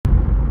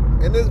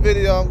In this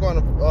video, I'm going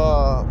to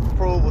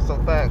prove with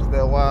some facts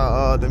that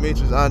why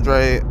Demetrius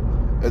Andrade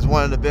is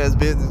one of the best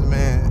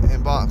businessmen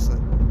in boxing.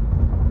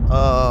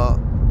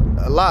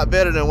 A lot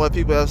better than what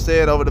people have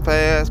said over the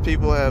past.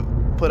 People have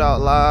put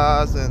out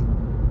lies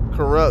and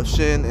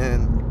corruption,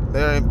 and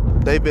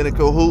they've been in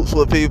cahoots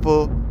with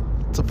people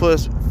to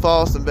push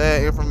false and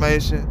bad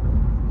information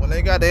when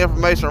they got the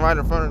information right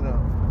in front of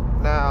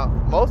them. Now,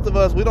 most of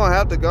us, we don't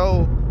have to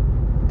go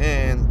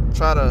and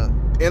try to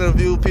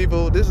interview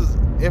people. This is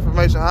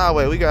information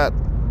highway. We got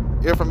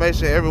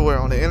information everywhere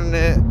on the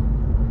internet,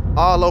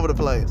 all over the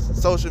place.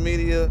 Social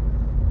media,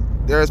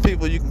 there's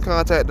people you can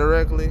contact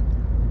directly.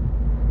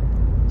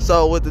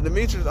 So with the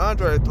Demetrius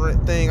Andrade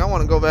thing, I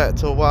want to go back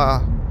to why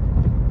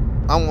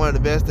I'm one of the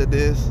best at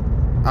this.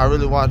 I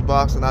really watch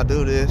boxing. I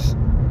do this.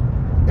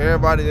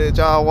 Everybody that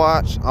y'all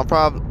watch,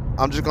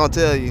 I'm just gonna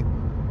tell you,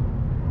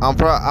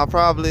 I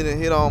probably done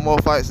hit on more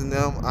fights than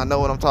them. I know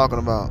what I'm talking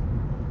about.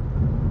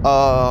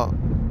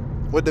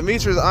 With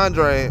Demetrius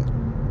Andrade,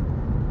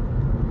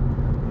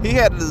 he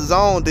had the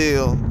Dazn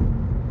deal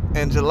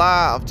in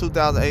July of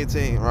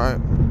 2018, right?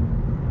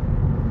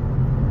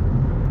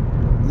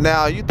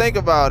 Now, you think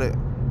about it,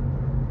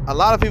 a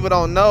lot of people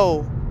don't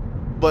know,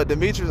 but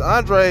Demetrius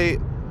Andrade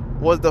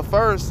was the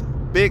first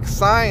big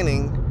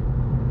signing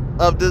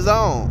of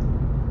Dazn.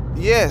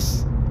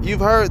 Yes,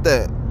 you've heard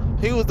that.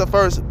 He was the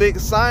first big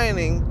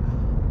signing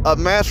of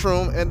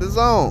Matchroom and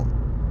Dazn.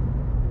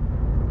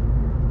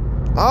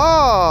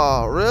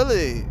 Oh,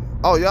 really?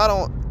 Oh, you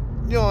don't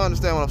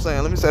understand what I'm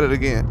saying. Let me say that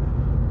again.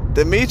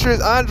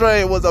 Demetrius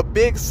Andrade was a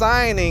big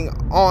signing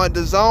on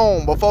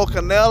Dazn before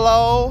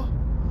Canelo,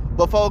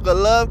 before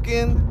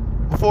Golovkin,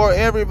 before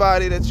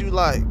everybody that you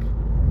like.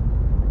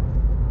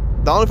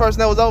 The only person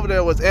that was over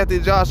there was Anthony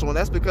Joshua, and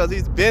that's because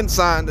he's been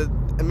signed to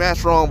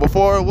Matchroom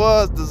before it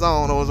was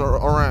Dazn that was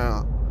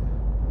around.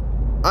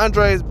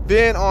 Andre's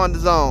been on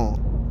Dazn.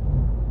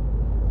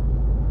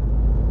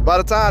 By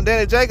the time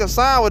Danny Jacobs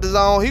signed with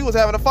Dazn, he was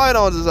having a fight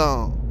on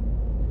Dazn.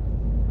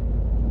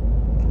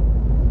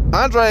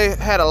 Andre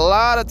had a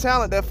lot of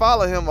talent that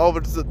followed him over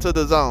to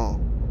Dazn.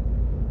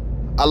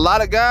 A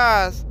lot of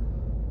guys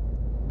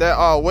that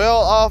are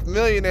well-off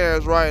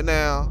millionaires right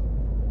now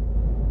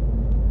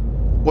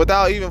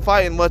without even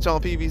fighting much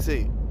on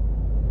PBC.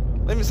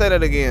 Let me say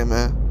that again,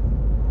 man.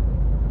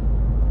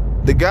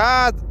 The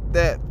guys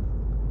that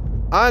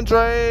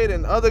Andrade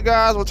and other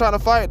guys were trying to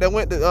fight that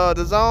went to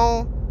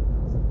Dazn,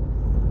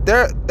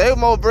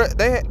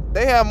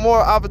 they have more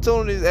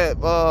opportunities at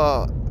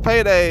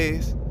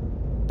paydays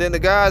than the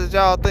guys that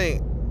y'all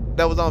think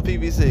that was on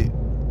PBC.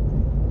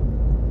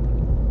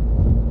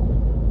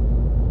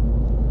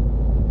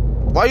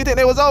 Why you think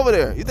they was over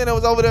there? You think they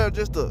was over there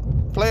just to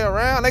play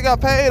around? They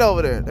got paid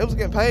over there. They was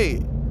getting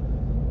paid.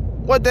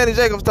 What Danny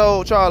Jacobs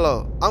told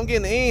Charlo? I'm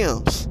getting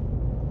M's.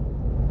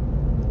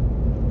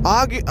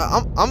 I'm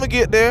gonna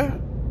get there.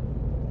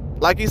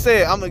 Like he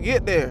said, I'm gonna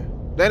get there.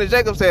 Danny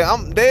Jacobs said,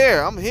 I'm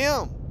there. I'm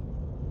him.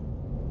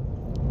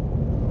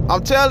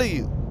 I'm telling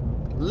you.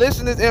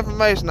 Listen to this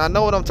information. I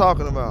know what I'm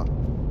talking about.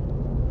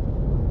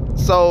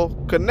 So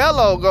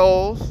Canelo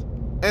goes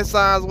and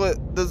signs with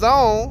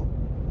Dazn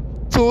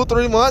 2 or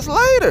 3 months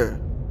later.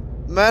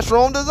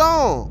 Matchroom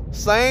Dazn.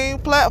 Same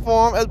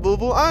platform as Boo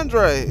Boo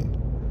Andrade.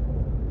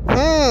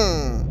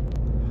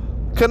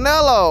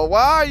 Canelo,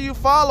 why are you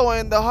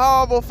following the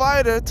horrible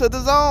fighter to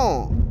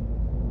Dazn?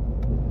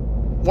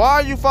 Why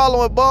are you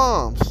following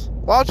bums?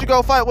 Why don't you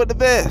go fight with the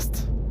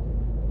best?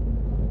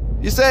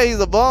 You say he's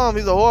a bum,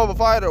 he's a horrible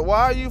fighter.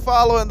 Why are you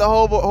following the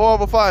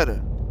horrible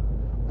fighter?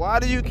 Why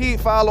do you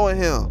keep following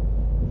him?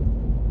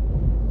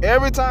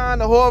 Every time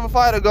the horrible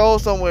fighter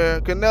goes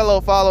somewhere,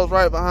 Canelo follows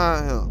right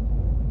behind him.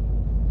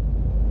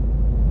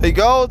 He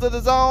goes to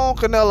Dazn,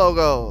 Canelo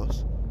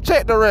goes.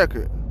 Check the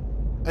record.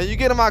 And you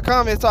get in my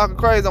comments talking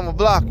crazy, I'm gonna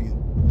block you.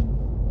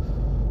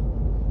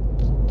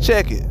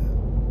 Check it.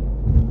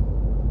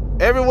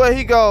 Everywhere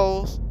he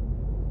goes,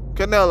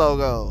 Canelo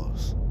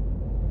goes.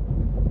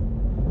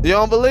 You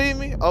don't believe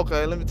me?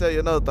 Okay, let me tell you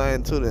another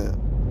thing too then.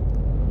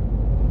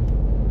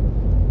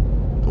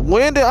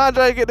 When did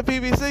Andre get the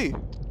PBC?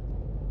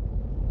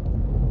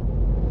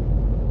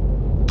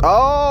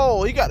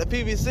 Oh, he got the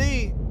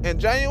PBC in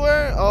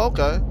January? Oh,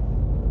 okay.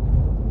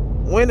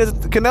 When did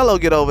Canelo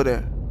get over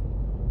there?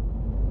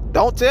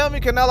 Don't tell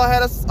me Canelo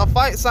had a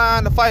fight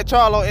signed to fight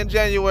Charlo in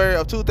January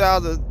of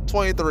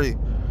 2023.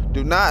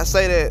 Do not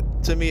say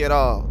that to me at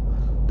all.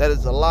 That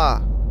is a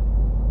lie.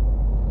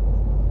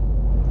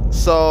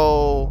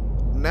 So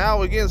now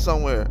we're getting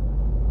somewhere.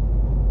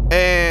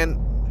 And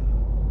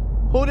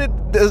who did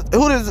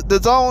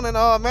Dazn and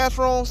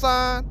Matchroom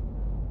sign?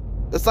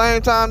 The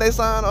same time they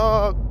signed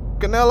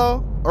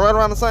Canelo, or right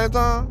around the same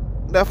time?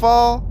 That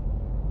fall?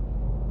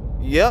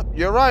 Yep,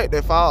 you're right.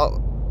 They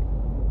followed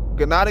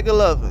Gennady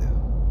Golovkin.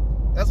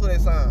 That's what they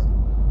signed.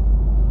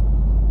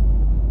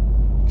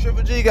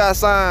 Triple G got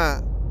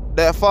signed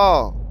that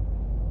fall.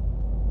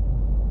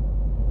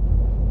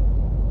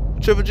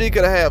 Triple G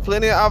could have had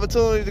plenty of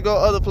opportunities to go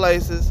other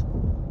places.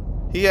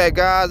 He had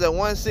guys at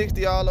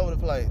 160 all over the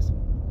place.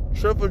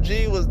 Triple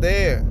G was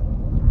there.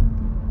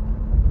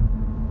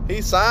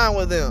 He signed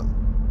with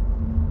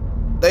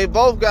them. They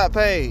both got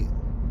paid.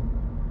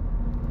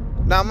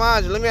 Now,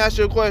 mind you, let me ask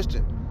you a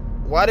question.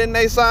 Why didn't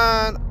they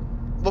sign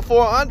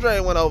before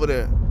Andrade went over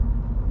there?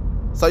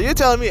 So you're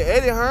telling me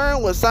Eddie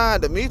Hearn would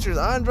sign Demetrius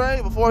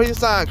Andrade before he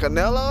signed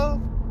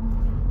Canelo?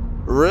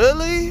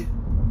 Really?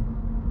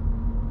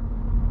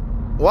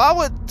 Why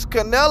would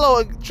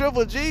Canelo and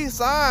Triple G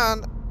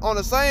sign on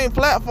the same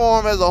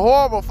platform as a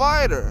horrible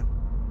fighter?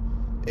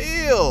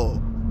 Ew.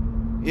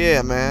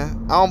 Yeah,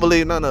 man. I don't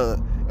believe none of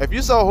it. If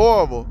you're so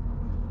horrible,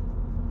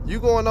 you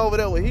going over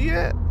there where he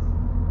at?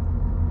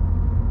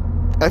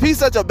 If he's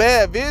such a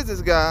bad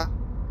business guy,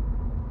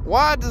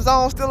 why is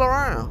Dazn still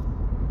around?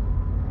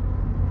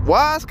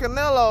 Why is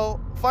Canelo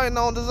fighting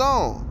on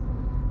Dazn?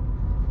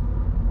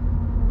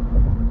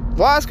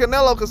 Why is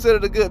Canelo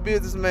considered a good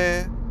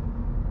businessman?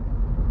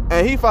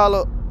 And he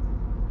followed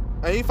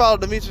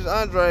Demetrius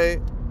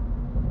Andrade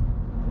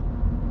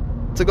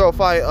to go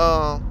fight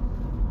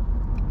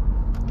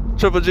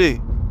Triple G.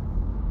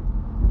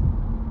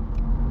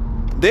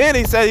 Then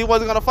he said he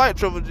wasn't gonna fight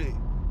Triple G,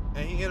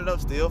 and he ended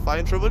up still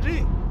fighting Triple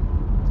G.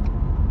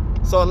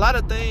 So a lot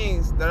of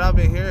things that I've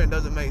been hearing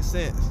doesn't make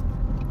sense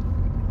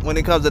when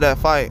it comes to that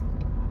fight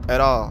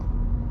at all.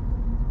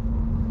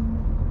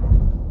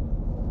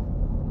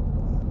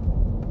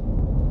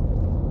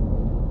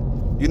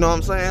 You know what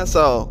I'm saying?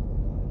 So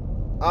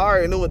I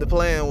already knew what the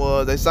plan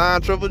was. They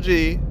signed Triple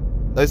G.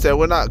 They said,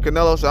 we're not.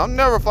 Canelo said, I'm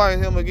never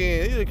fighting him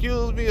again. He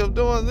accused me of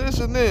doing this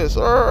and this.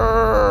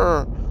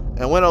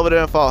 And went over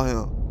there and fought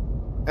him.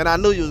 And I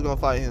knew you was going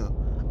to fight him.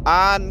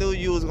 I knew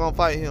you was going to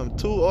fight him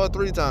 2 or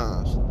 3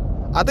 times.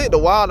 I think the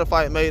Wilder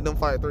fight made them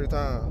fight 3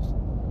 times.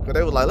 Because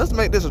they was like, let's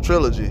make this a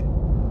trilogy.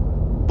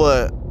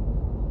 But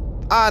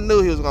I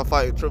knew he was going to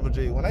fight Triple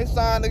G. When they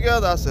signed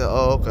together, I said,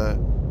 oh, okay.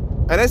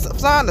 And they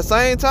signed the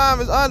same time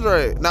as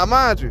Andrade. Now,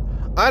 mind you,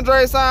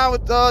 Andrade signed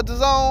with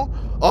Dazn.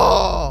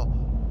 Oh,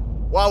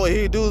 why would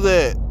he do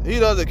that? He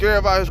doesn't care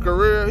about his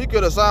career. He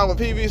could have signed with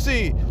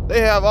PBC.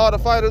 They have all the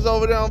fighters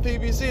over there on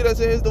PBC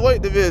that's in his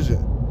weight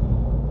division.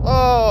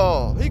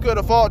 Oh, he could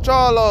have fought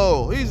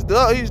Charlo. He's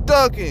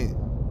ducking.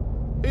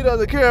 He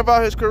doesn't care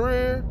about his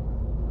career.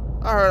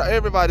 I heard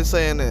everybody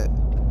saying that.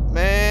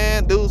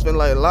 Man, dude's been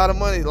like a lot of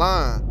money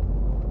lying.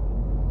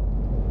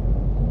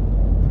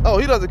 Oh,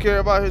 he doesn't care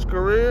about his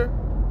career?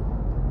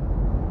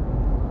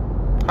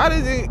 How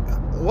did he?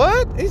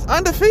 What? He's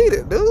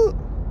undefeated, dude.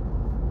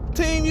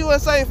 Team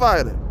USA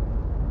fighter.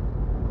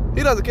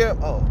 He doesn't care.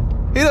 Oh,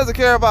 he doesn't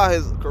care about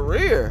his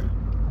career.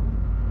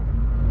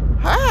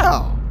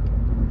 How?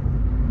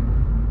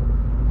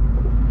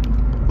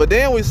 But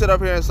then we sit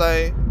up here and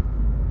say,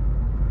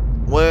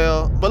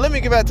 well, but let me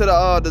get back to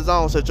the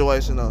Dazn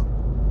situation though.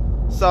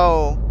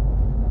 So,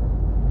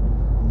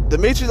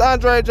 Demetrius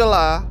Andrade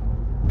July,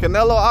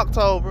 Canelo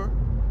October,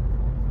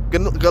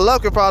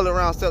 Golovkin probably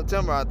around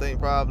September, I think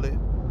probably,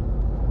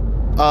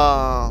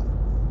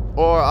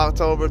 or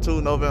October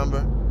to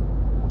November.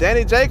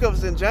 Danny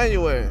Jacobs in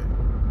January.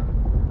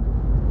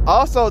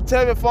 Also,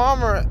 Tevin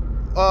Farmer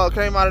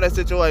came out of that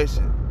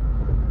situation.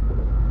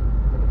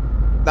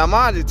 Now,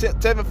 mind you,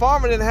 Tevin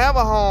Farmer didn't have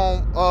a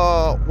home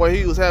where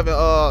he was having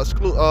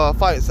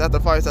fights after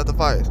fights after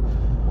fights.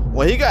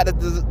 When he got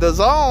the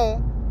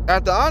zone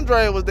after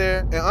Andrade was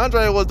there, and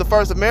Andrade was the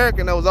first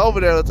American that was over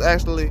there that's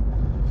actually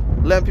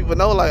letting people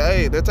know, like,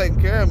 hey, they're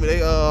taking care of me.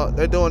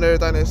 They're doing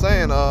everything they're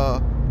saying.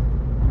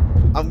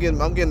 I'm getting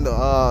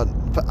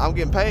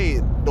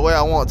paid the way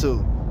I want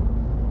to.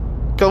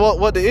 Cause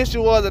what the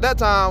issue was at that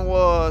time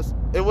was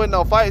it wasn't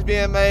no fights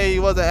being made. He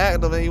wasn't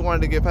active, and he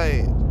wanted to get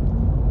paid.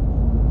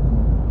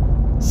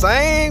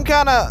 Same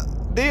kind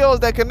of deals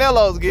that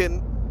Canelo's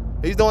getting.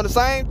 He's doing the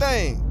same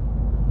thing.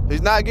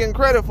 He's not getting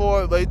credit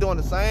for it, but he's doing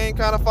the same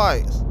kind of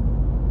fights.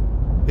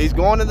 He's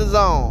going to the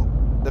zone.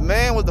 The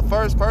man was the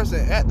first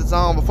person at the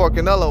zone before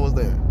Canelo was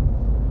there.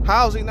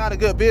 How is he not a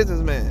good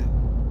businessman?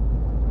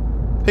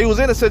 He was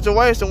in a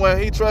situation where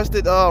he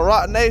trusted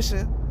Rock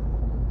Nation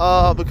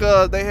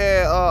because they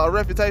had a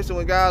reputation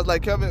with guys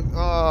like Kevin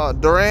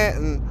Durant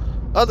and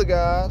other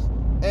guys,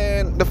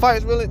 and the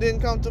fights really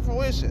didn't come to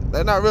fruition.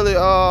 They're not really,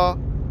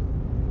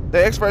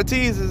 their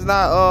expertise is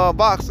not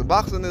boxing.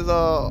 Boxing is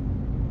a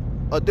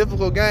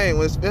difficult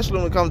game, especially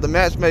when it comes to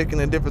matchmaking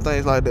and different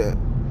things like that.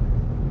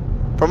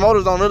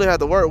 Promoters don't really have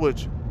to work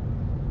with you,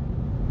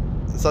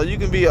 so you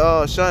can be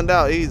shunned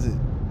out easy.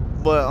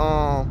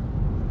 But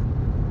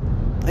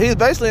he's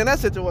basically in that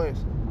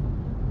situation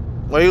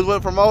where he was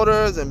with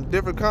promoters and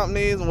different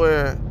companies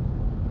where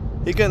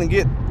he couldn't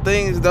get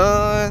things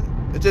done.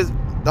 It just,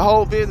 the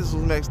whole business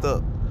was mixed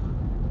up.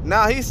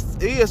 Now he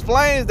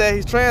explains that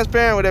he's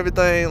transparent with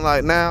everything.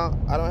 Like, now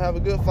I don't have a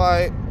good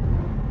fight.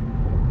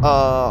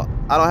 I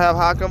don't have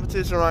high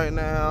competition right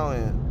now,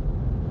 and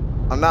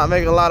I'm not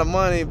making a lot of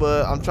money,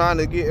 but I'm trying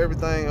to get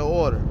everything in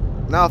order.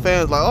 Now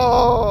fans like,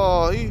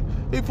 oh,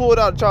 he pulled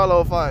out the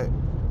Charlo fight.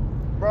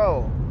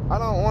 Bro, I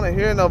don't want to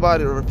hear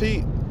nobody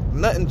repeat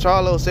nothing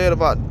Charlo said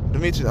about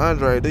Demetrius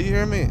Andrade. Do you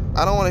hear me?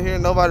 I don't want to hear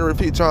nobody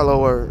repeat Charlo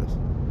words.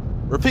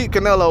 Repeat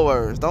Canelo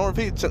words. Don't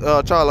repeat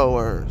Charlo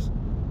words.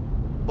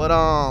 But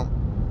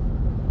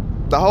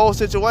the whole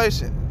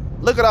situation.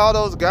 Look at all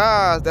those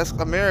guys that's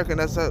American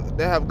that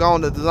have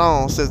gone to the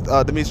zone since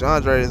Demetrius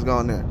Andrade has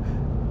gone there.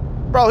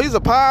 Bro, he's a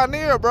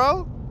pioneer,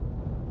 bro.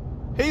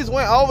 He's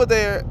went over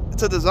there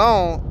to the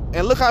zone,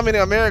 and look how many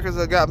Americans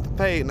have gotten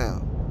paid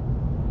now.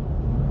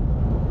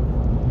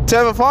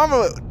 Tevin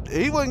Farmer,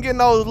 he wasn't getting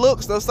those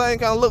looks, those same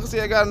kind of looks he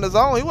had got in the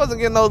zone. He wasn't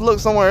getting those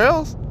looks somewhere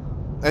else.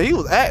 And he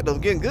was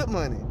active, getting good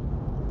money.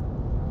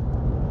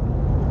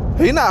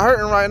 He not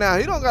hurting right now.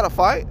 He don't got to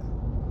fight.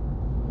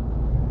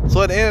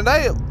 So at the end of the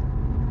day,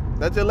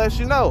 that just lets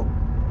you know,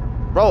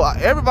 bro,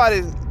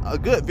 everybody's a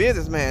good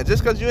businessman.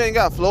 Just because you ain't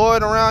got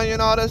Floyd around you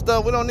and all that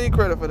stuff, we don't need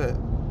credit for that.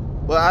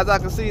 But as I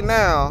can see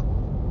now,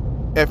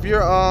 if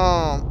you're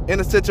in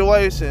a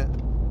situation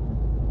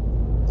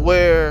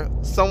where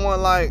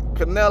someone like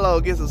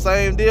Canelo gets the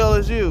same deal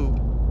as you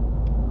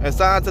and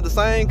signed to the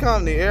same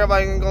company,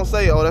 everybody ain't gonna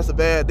say, oh, that's a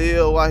bad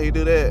deal, why he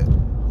do that?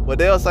 But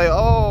they'll say,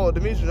 oh,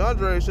 Demetrius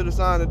Andrade should have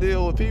signed a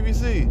deal with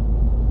PBC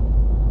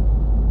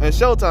and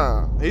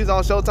Showtime. He's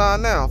on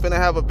Showtime now, finna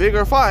have a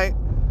bigger fight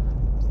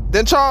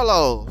than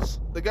Charlo's.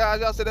 The guy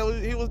y'all said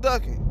that he was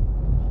ducking.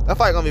 That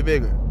fight gonna be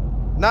bigger.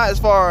 Not as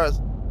far as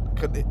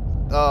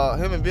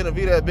him and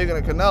Benavidez bigger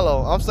than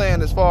Canelo. I'm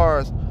saying as far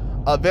as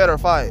a better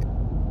fight.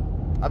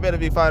 I better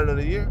be fighter of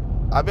the year.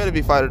 I better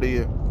be fighter of the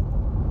year.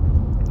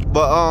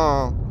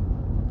 But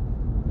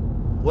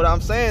what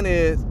I'm saying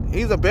is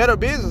he's a better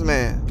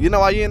businessman. You know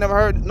why you ain't never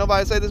heard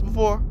nobody say this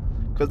before?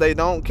 Because they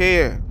don't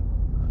care.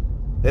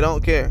 They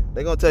don't care.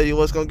 They gonna tell you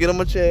what's gonna get them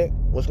a check,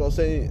 what's gonna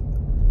send you.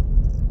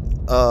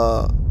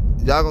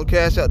 Y'all gonna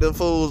cash out them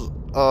fools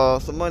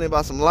some money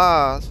about some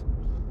lies,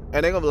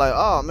 and they gonna be like,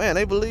 oh man,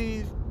 they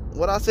believe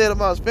what I said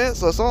about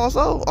Spence or so and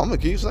so. I'm gonna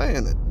keep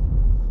saying it.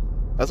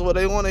 That's what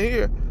they want to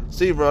hear.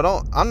 See,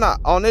 bro, I'm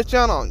not on this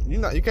channel.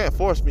 You can't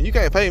force me. You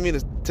can't pay me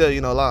to tell you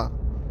no lie.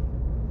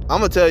 I'm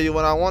gonna tell you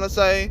what I want to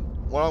say,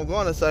 what I'm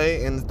going to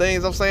say, and the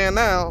things I'm saying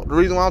now. The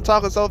reason why I'm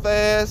talking so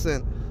fast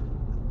and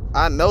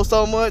I know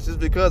so much is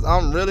because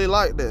I'm really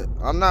like that.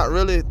 I'm not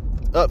really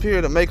up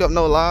here to make up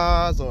no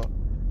lies or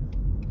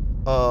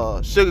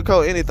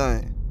sugarcoat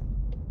anything.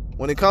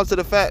 When it comes to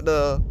the fact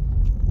that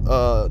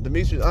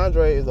Demetrius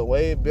Andrade is a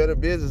way better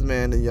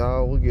businessman than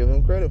y'all will give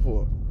him credit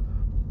for.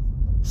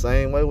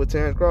 Same way with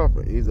Terrence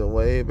Crawford. He's a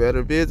way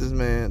better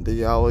businessman than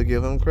y'all will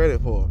give him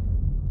credit for.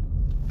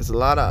 There's a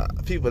lot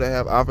of people that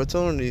have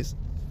opportunities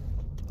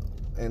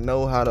and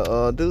know how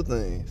to do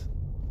things.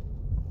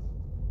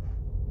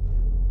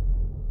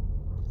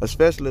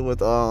 Especially with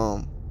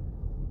how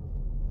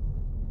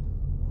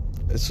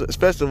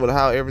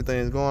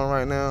everything's going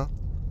right now.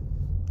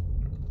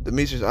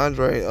 Demetrius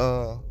Andrade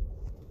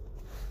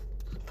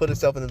put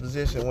himself in a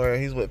position where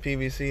he's with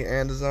PBC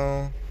and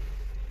Dazn.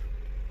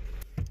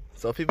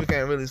 So people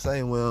can't really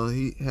say, well,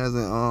 he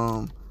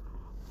hasn't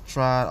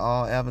tried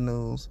all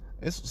avenues.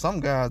 It's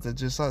some guys that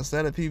just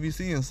sat at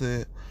PBC and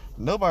said,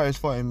 nobody's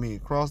fighting me.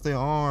 Crossed their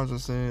arms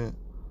and said,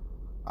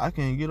 I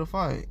can't get a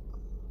fight.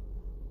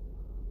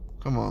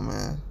 Come on,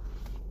 man.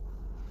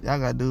 Y'all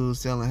got dudes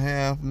selling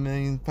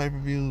 500,000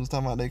 pay-per-views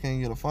talking about they can't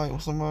get a fight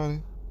with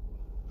somebody.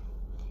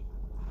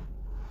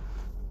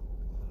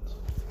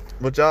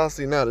 But y'all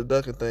see now the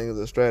ducking thing is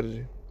a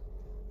strategy.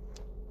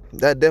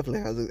 That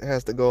definitely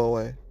has to go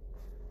away.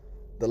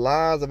 The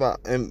lies about,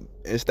 and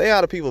stay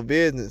out of people's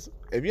business.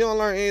 If you don't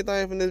learn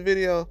anything from this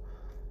video,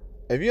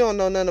 if you don't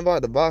know nothing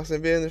about the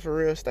boxing business for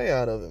real, stay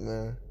out of it,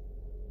 man.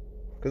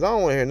 Because I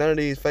don't want to hear none of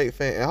these fake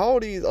fans. And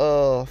all these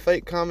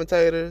fake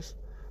commentators.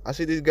 I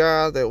see these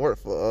guys that work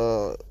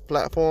for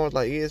platforms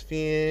like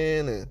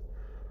ESPN and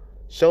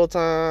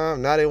Showtime.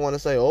 Now they want to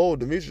say, oh,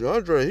 Demetrius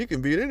Andrade, he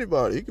can beat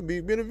anybody. He can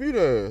beat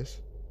Benavidez.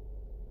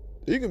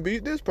 He can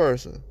beat this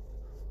person.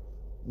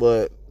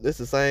 But this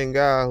is the same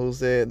guy who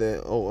said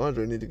that, oh,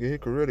 Andre need to get his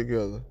career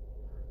together.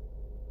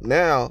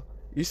 Now,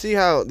 you see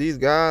how these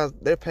guys,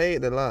 they're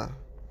paid to lie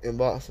in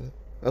boxing.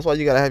 That's why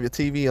you got to have your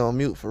TV on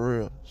mute for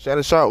real.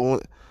 Shannon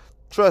Sharp,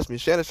 trust me,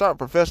 Shannon Sharp,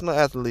 professional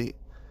athlete.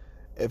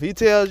 If he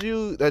tells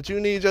you that you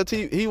need your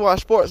TV, he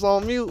watch sports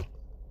on mute.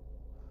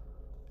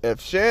 If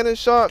Shannon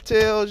Sharp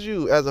tells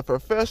you as a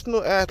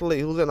professional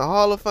athlete who's in the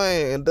Hall of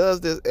Fame and does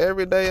this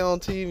every day on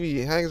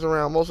TV, hangs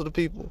around most of the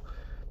people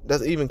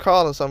that's even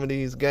calling some of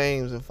these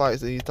games and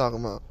fights that he's talking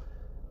about.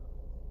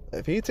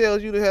 If he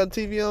tells you to have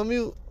TV on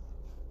mute,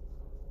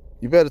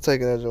 you better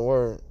take it as your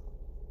word.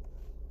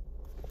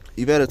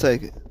 You better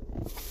take it.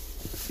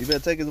 You better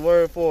take his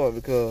word for it,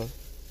 because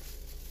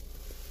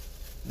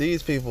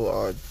these people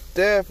are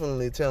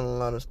definitely telling a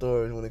lot of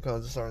stories when it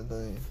comes to certain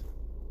things.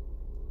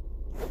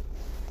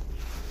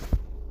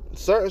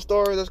 Certain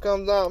stories that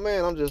comes out,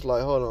 man, I'm just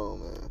like, hold on,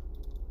 man.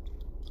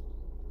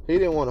 He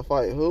didn't want to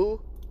fight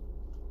who?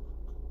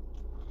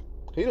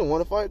 He didn't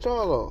want to fight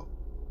Charlo.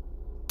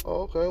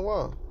 Oh, okay,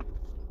 why?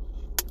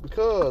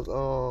 Because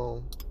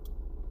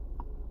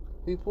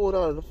he pulled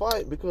out of the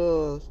fight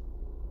because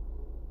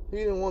he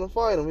didn't want to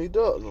fight him. He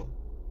ducked him.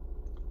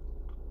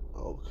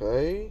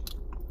 Okay.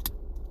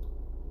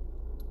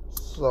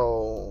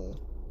 So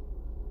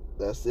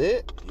that's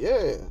it?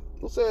 Yeah.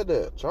 Who said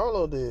that?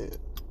 Charlo did.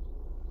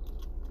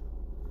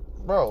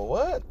 Bro,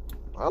 what?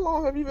 How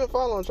long have you been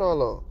following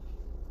Charlo?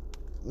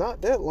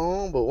 Not that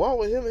long, but why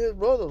would him and his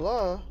brother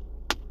lie?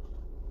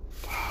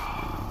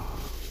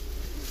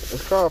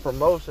 It's called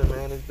promotion,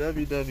 man. It's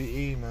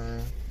WWE,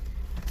 man.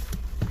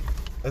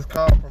 It's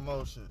called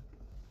promotion.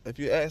 If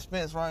you ask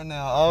Spence right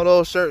now, all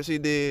those shirts he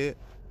did,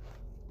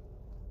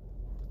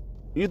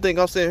 you think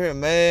I'm sitting here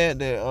mad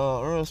that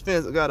Earl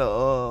Spence got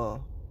a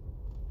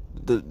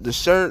the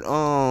shirt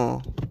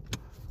the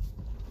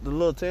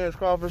little Terrence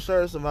Crawford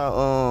shirts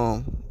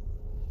about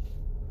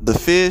the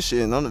fish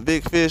and on the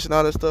big fish and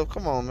all that stuff?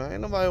 Come on, man.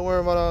 Ain't nobody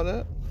worried about all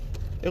that.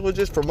 It was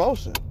just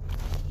promotion.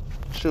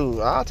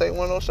 Shoot, I'll take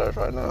one of those shirts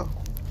right now.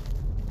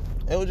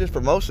 It was just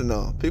promotion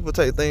though. People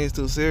take things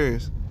too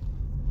serious.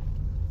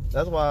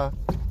 That's why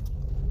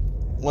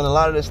when a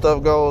lot of this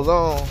stuff goes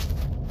on,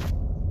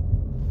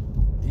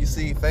 you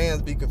see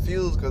fans be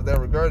confused because they're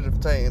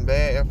regurgitating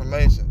bad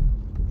information.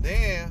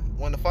 Then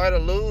when the fighter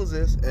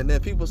loses and then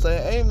people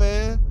say, hey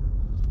man,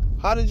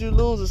 how did you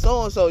lose to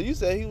so-and-so? You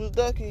said he was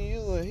ducking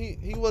you and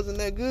he wasn't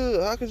that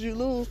good. How could you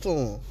lose to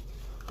him?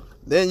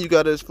 Then you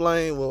got to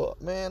explain, well,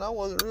 man, I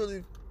wasn't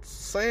really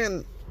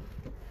saying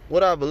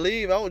what I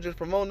believe. I was just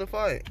promoting the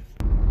fight.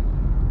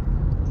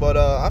 But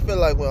I feel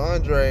like with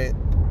Andrade,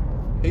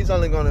 he's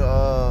only going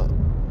to,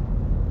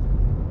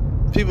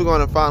 people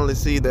going to finally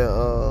see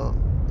that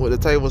with the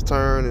tables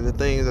turned and the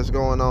things that's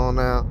going on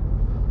now,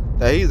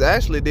 that he's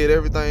actually did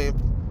everything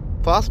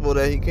possible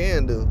that he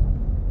can do.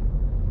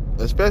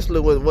 Especially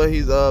with what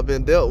he's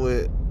been dealt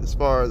with as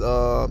far as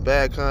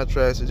bad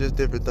contracts and just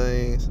different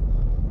things.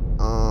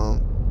 I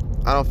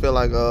don't feel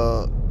like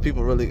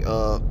people really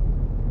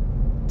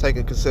take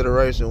in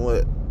consideration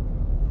what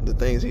the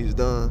things he's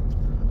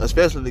done,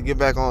 especially to get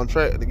back on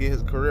track, to get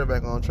his career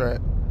back on track.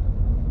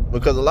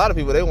 Because a lot of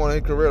people, they want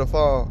his career to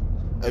fall.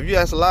 If you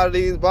ask a lot of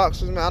these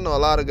boxers, man, I know a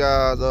lot of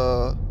guys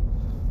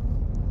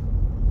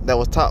that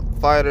was top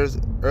fighters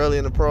early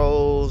in the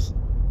pros,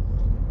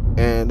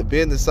 and the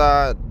business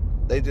side,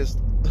 they just,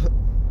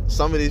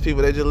 some of these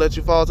people, they just let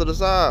you fall to the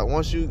side.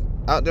 Once you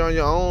out there on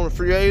your own,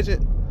 free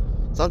agent,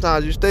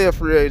 sometimes you stay a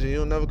free agent,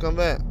 you'll never come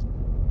back.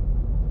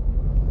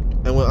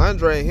 And with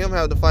Andrade, him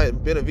having to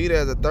fight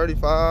Benavidez at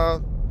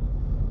 35,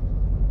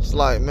 it's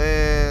like,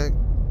 man,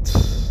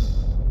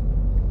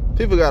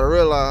 people got to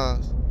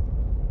realize,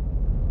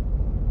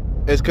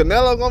 is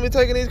Canelo going to be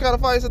taking these kind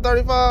of fights at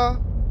 35?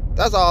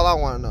 That's all I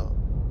want to know.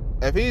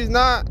 If he's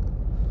not,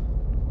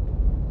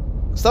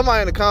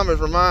 somebody in the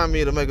comments remind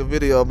me to make a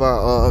video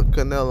about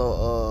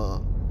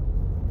Canelo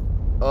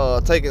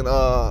taking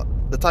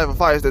the type of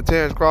fights that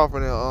Terrence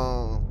Crawford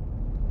and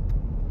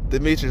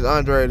Demetrius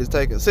Andrade is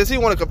taking. Since he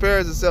want to compare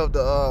himself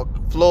to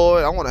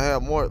Floyd, I want to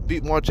have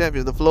beat more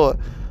champions than Floyd.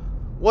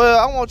 Well,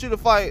 I want you to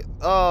fight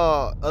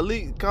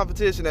elite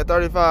competition at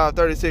 35,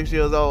 36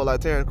 years old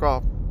like Terrence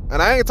Crawford.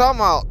 And I ain't talking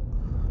about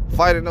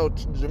fighting no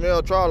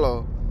Jamel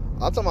Charlo.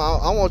 I'm talking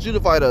about, I want you to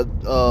fight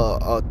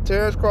a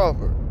Terrence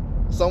Crawford,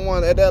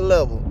 someone at that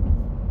level.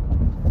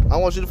 I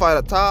want you to fight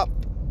a top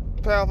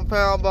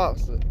pound-for-pound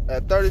boxer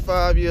at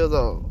 35 years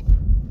old.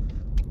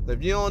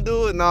 If you don't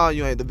do it, nah,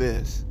 you ain't the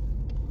best.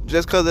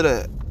 Just because of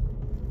that.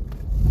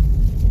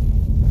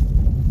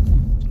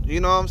 You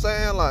know what I'm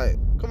saying? Like,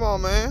 come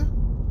on, man.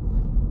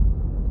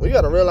 We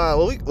got to realize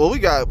what we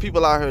got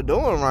people out here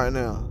doing right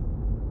now.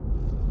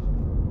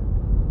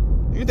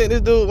 You think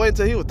this dude wait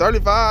until he was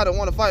 35 to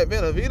want to fight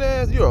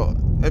Benavidez?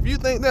 If you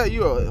think that,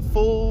 you're a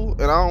fool,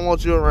 and I don't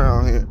want you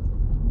around here.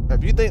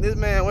 If you think this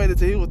man waited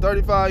till he was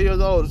 35 years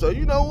old, so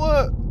you know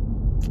what?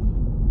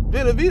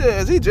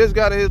 Benavidez, he just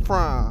got in his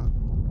prime.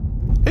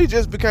 He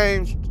just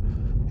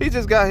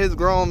got his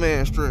grown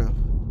man strength.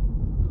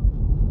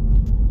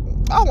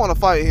 I want to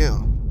fight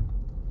him.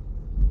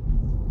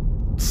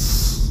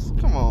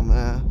 Come on,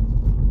 man.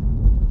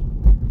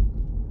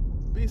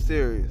 Be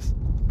serious.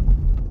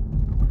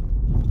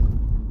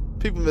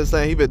 People been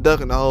saying he been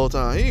ducking the whole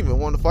time. He ain't even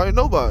want to fight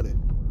nobody.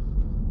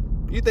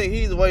 You think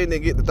he's waiting to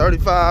get to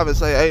 35 and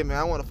say, hey, man,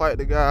 I want to fight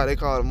the guy they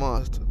call the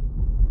monster?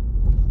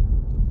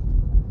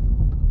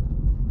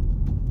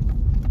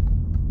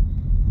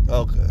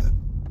 Okay.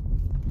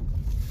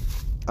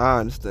 I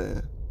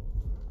understand.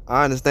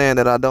 I understand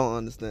that I don't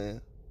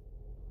understand.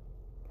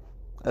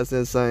 That's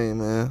insane,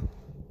 man.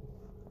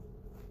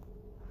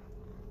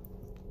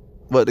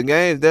 But the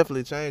game's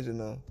definitely changing,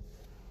 though.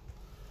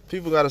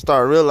 People got to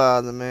start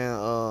realizing,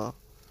 man,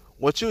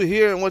 what you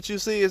hear and what you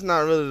see is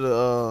not really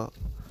the,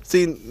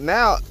 see,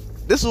 now,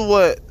 this is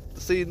what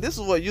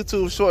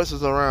YouTube Shorts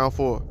is around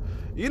for.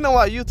 You know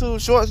why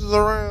YouTube Shorts is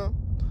around?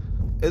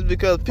 It's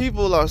because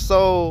people are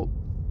so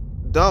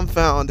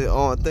dumbfounded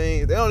on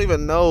things. They don't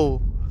even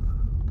know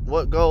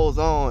what goes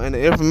on, and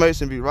the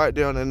information be right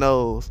there on their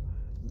nose.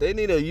 They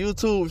need a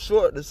YouTube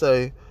Short to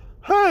say,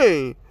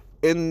 hey,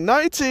 in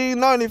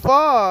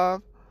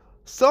 1995,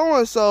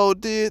 so-and-so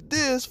did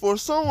this for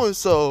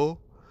so-and-so,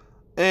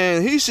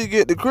 and he should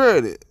get the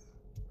credit.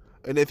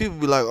 And then people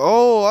be like,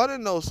 oh, I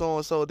didn't know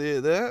so-and-so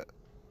did that.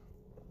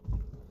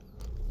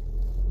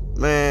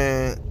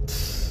 Man,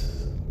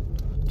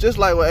 just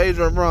like with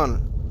Adrian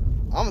Bronner.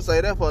 I'm going to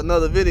say that for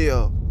another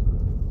video.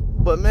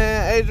 But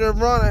man, Adrian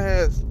Broner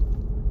has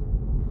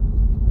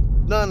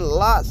done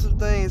lots of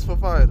things for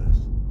fighters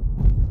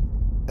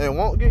and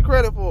won't get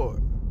credit for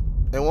it,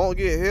 and won't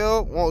get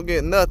help, won't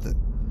get nothing.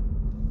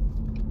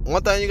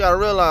 One thing you gotta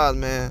realize,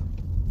 man,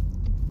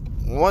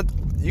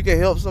 you can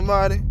help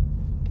somebody,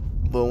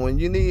 but when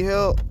you need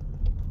help,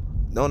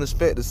 don't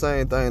expect the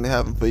same thing to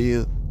happen for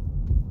you.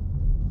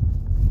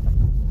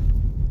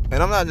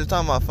 And I'm not just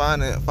talking about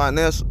finance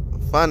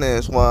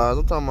wise.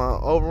 I'm talking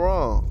about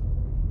overall,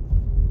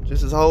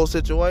 just his whole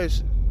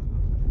situation.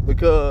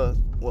 Because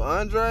with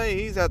Andrade,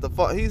 he's had to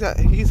fight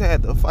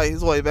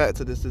his way back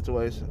to this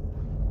situation.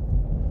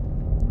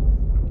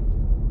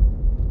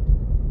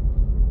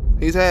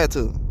 He's had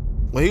to.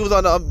 When he was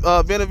on the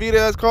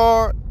Benavidez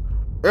card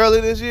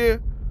early this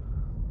year,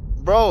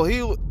 bro,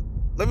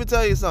 let me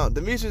tell you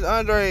something. Demetrius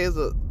Andrade is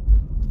a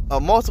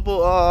multiple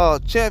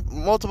world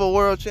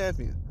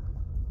champion.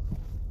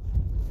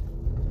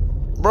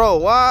 Bro,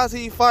 why is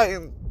he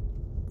fighting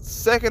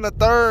second or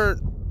third?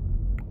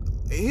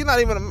 He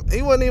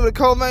wasn't even a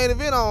co-main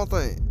event, I don't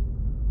think.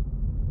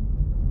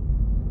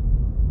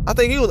 I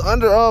think he was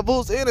under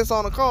Boots Ennis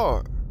on the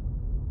card.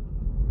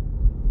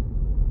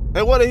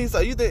 And what did he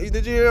say?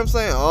 Did you hear him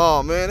saying,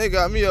 "Oh man, they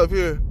got me up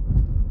here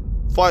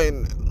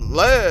fighting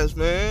last,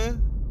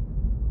 man"?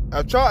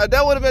 If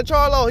that would have been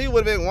Charlo, he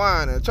would have been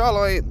whining.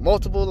 Charlo ain't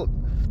multiple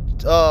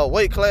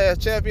weight class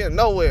champion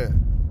nowhere.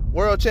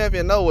 World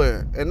champion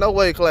nowhere. In no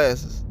weight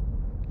classes.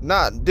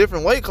 Not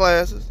different weight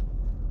classes.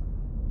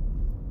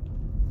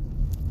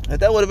 If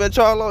that would have been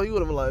Charlo, he would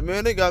have been like,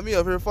 "Man, they got me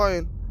up here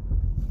fighting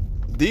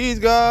these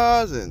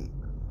guys, and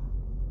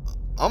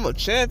I'm a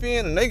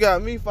champion, and they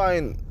got me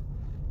fighting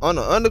on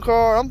the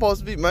undercard. I'm supposed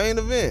to be main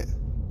event.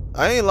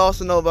 I ain't lost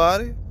to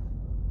nobody.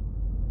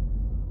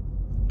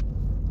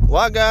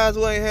 Why guys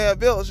who ain't had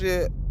belts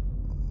yet,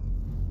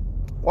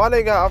 why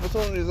they got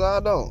opportunities I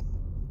don't?"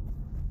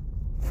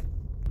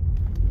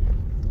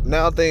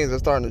 Now things are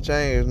starting to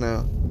change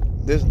now.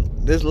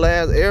 This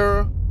last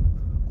era,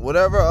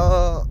 whatever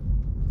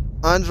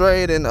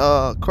Andrade and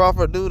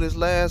Crawford do this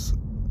last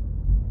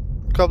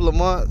couple of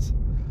months,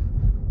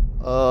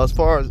 as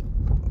far as,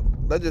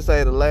 let's just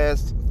say the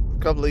last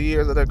couple of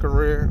years of their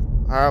career,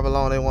 however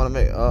long they want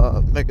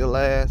to make it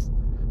last.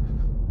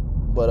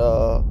 But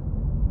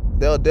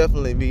there'll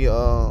definitely be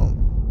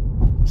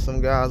some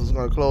guys who's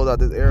gonna close out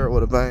this era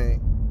with a bang.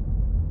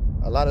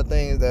 A lot of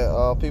things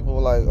that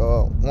people like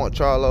want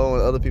Charlo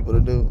and other people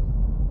to do,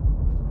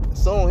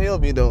 soon he'll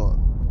be doing.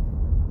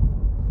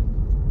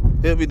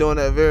 He'll be doing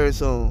that very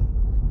soon.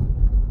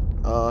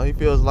 He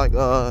feels like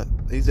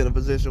he's in a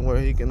position where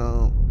he can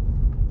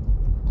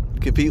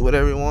compete with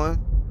everyone.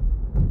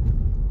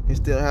 He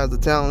still has the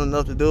talent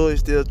enough to do it.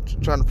 He's still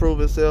trying to prove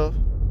himself.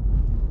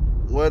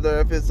 Whether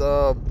if it's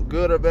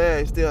good or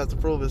bad, he still has to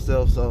prove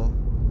himself. So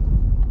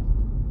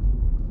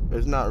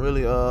there's not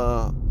really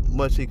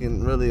much he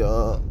can really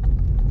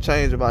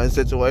change about his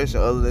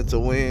situation other than to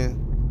win.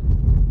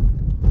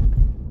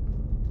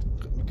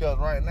 Because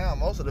right now,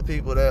 most of the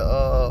people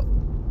that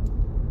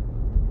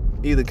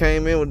either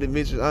came in with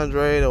Demetrius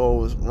Andrade or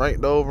was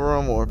ranked over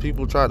him, or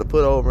people tried to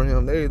put over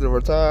him, they either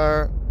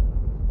retired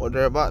or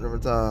they're about to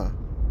retire,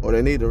 or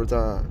they need to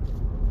retire.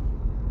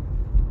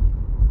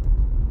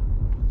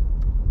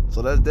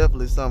 So that's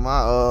definitely something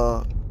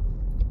I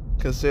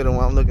consider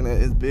when I'm looking at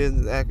his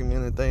business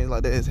acumen and things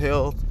like that, his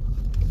health.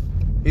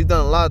 He's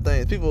done a lot of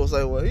things. People will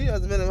say, "Well, he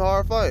hasn't been in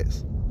hard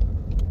fights."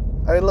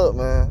 Hey, look,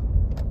 man.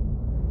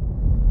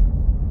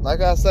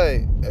 Like I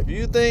say, if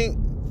you think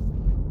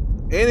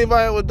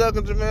anybody was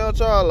ducking Jermell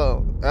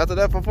Charlo after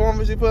that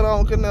performance he put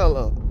on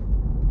Canelo,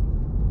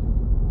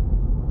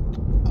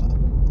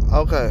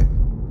 okay.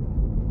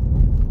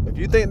 If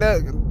you think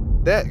that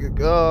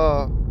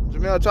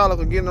Jermell Charlo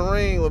could get in the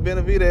ring with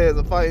Benavidez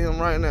and fight him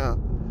right now,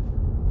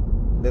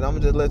 then I'm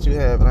gonna just let you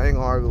have it. I ain't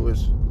gonna argue with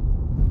you.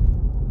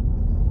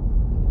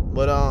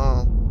 But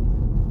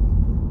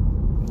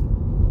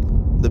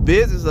the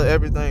business of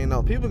everything,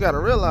 though, people gotta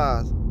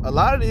realize a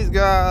lot of these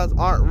guys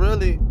aren't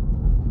really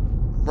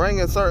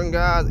bringing certain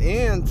guys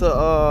into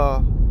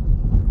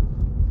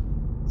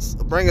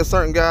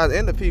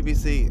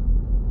PBC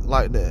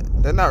like that.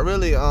 They're not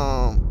really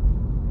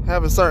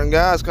having certain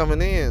guys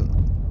coming in,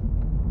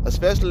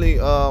 especially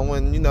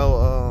when, you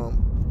know,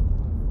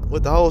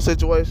 with the whole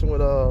situation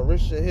with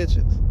Richardson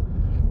Hitchens.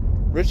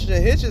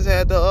 Richardson Hitchens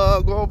had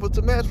to go over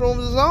to Matchroom of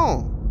his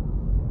own.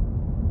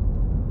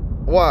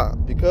 Why?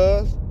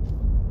 Because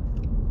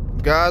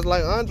guys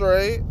like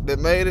Andrade that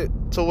made it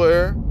to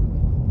where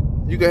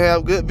you can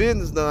have good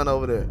business done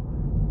over there.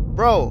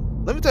 Bro,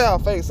 let me tell you how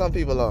fake some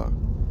people are.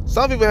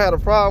 Some people had a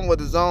problem with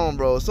the zone,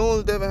 bro. As soon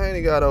as Devin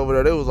Haney got over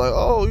there, they was like,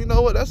 "Oh, you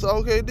know what? That's an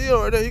okay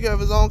deal right there. He can have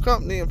his own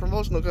company and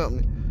promotional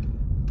company."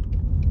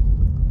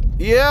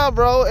 Yeah,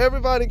 bro.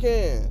 Everybody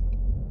can.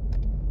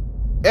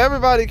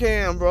 Everybody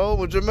can, bro.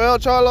 When Jamal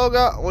Charlo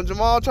got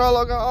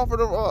offered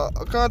a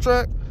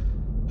contract,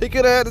 he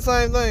could have had the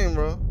same thing,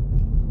 bro.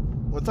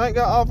 When Tank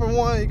got offered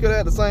one, he could have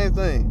had the same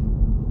thing.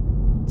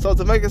 So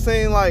to make it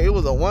seem like it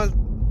was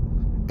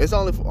it's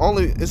only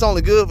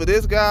good for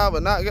this guy,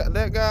 but not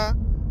that guy,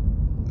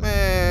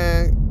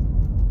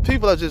 Man,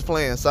 people are just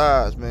playing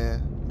sides,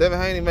 man. Devin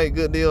Haney make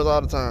good deals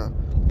all the time.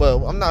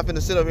 But I'm not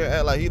finna sit up here and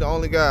act like he the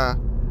only guy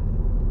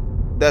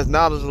that's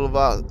knowledgeable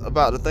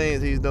about the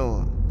things he's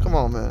doing. Come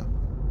on, man.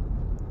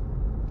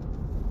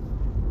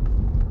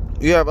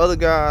 You have other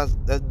guys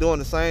that's doing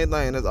the same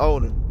thing that's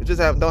older. You just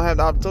don't have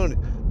the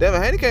opportunity.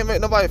 Devin Haney can't make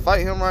nobody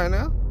fight him right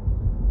now.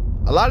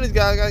 A lot of these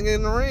guys gotta get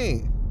in the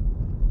ring.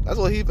 That's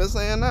what he's been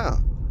saying now.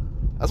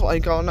 That's why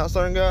he calling out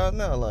certain guys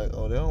now, like,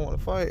 oh, they don't want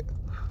to fight.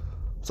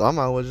 So I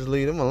might as well just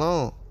leave them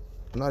alone.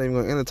 I'm not even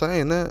gonna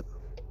entertain that.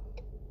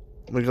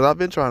 Because I've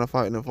been trying to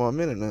fight them for a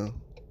minute now.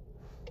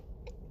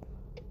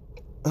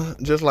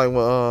 Just like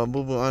with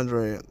Boo Boo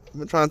Andrade. I've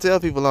been trying to tell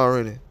people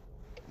already.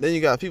 Then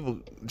you got people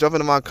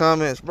jumping in my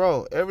comments.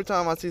 Bro, every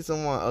time I see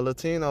someone, a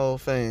Latino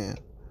fan,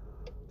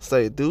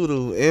 say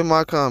doo-doo in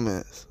my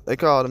comments, they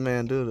call the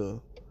man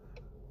doo-doo.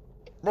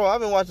 Bro,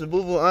 I've been watching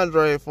Boo Boo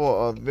Andrade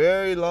for a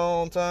very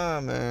long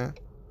time, man.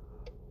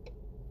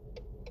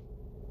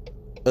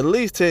 At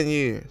least 10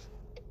 years.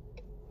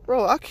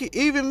 Bro, I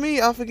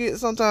forget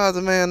sometimes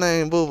a man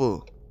named Boo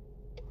Boo.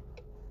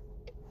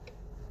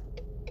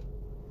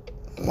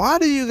 Why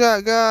do you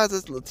got guys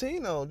that's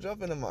Latino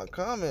jumping in my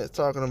comments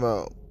talking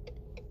about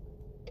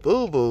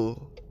Boo Boo?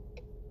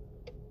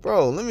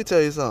 Bro, let me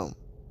tell you something.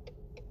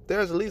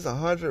 There's at least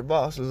 100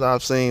 boxers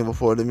I've seen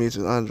before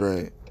Demetrius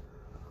Andrade.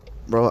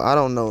 Bro, I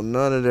don't know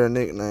none of their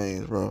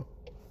nicknames, bro.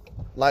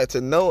 Like,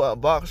 to know a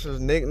boxer's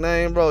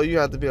nickname, bro, you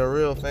have to be a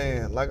real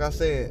fan. Like I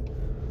said,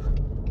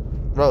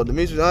 bro,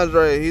 Demetrius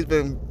Andrade, he's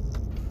been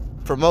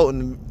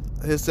promoting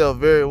himself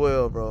very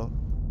well, bro.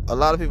 A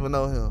lot of people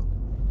know him.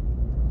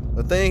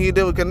 The thing he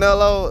did with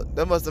Canelo,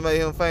 that must have made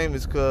him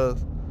famous,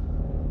 because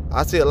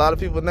I see a lot of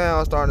people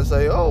now starting to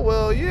say, oh,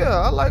 well, yeah,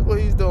 I like what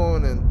he's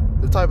doing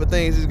and the type of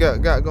things he's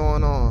got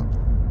going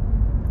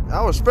on.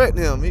 I respect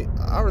him.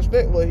 I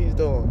respect what he's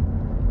doing.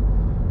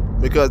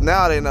 Because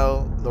now they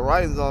know the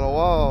writing's on the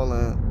wall,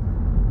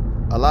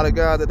 and a lot of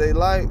guys that they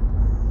like,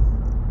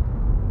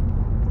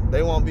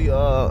 they won't be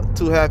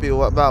too happy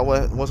about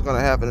what's going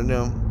to happen to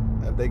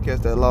them if they catch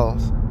that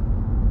loss.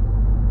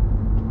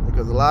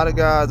 Because a lot of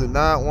guys do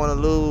not want to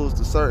lose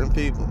to certain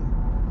people.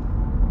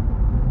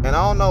 And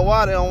I don't know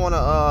why they don't want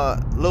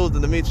to lose to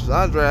Demetrius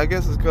Andrade. I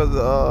guess it's because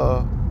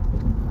of,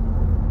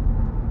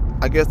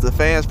 the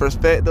fans'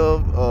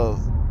 perspective of,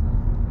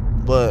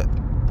 but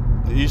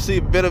you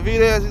see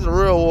Benavidez, he's a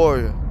real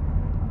warrior.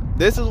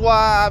 This is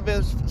why I've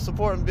been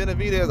supporting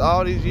Benavidez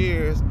all these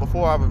years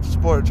before I've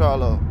supported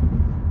Charlo.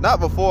 Not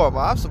before, but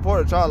I've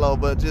supported Charlo,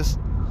 but just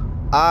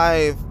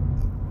I've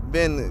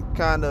been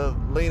kind of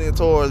leaning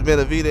towards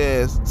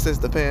Benavidez since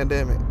the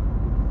pandemic,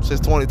 since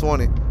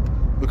 2020.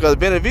 Because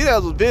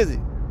Benavidez was busy.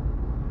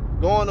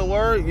 Going to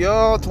work,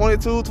 young,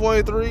 22,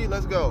 23,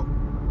 let's go.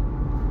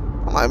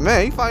 I'm like,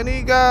 man, he fighting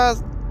these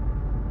guys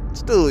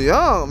still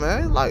young,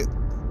 man. He's like,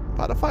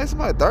 about to fight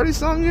somebody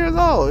 30-something years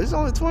old. He's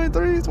only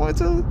 23,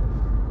 22.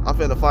 I'm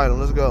finna fight him,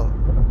 let's go.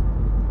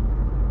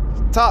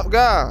 Top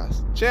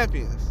guys,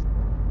 champions.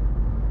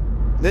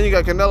 Then you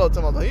got Canelo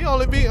talking about, he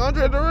only beat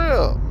Andrade the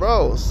Real.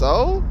 Bro,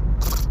 so?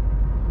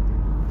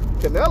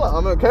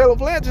 Caleb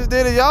Plant just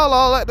did it. Y'all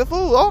all like the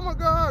fool. Oh my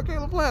God,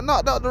 Caleb Plant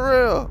knocked out the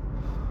Real.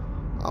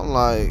 I'm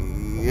like,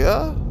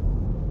 yeah.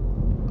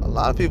 A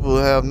lot of people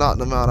have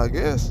knocked him out, I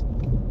guess.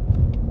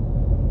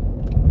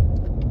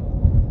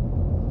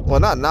 Well,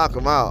 not knock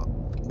him out,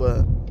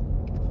 but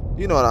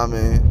you know what I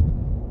mean.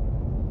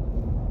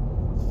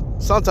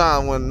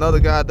 Sometimes when another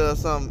guy does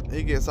something,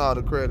 he gets all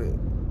the credit.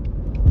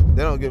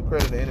 They don't give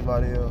credit to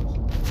anybody else.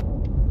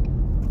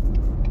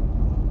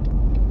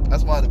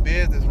 That's why the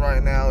business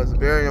right now is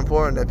very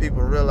important, that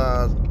people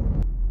realize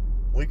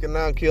we can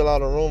now kill all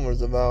the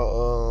rumors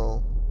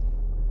about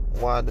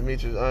why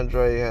Demetrius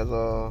Andrade has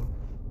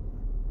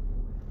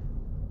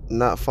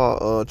not fought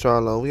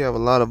Charlo. We have a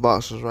lot of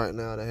boxers right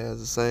now that has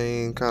the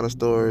same kind of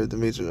story as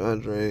Demetrius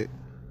Andrade.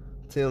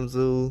 Tim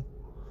Tszyu.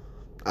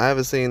 I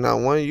haven't seen not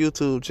one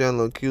YouTube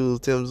channel accuse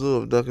Tim Tszyu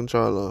of ducking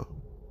Charlo.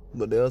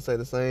 But they'll say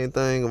the same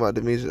thing about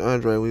Demetrius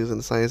Andrade. We was in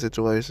the same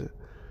situation.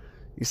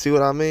 You see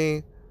what I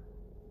mean?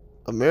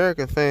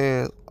 American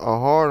fans are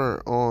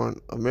harder on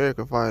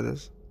American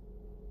fighters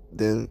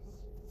than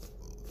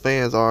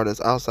fans are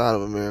that's outside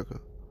of America.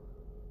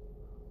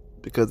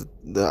 Because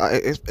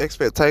the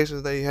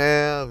expectations they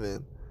have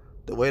and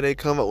the way they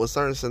come up with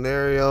certain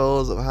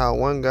scenarios of how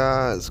one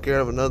guy is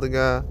scared of another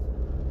guy.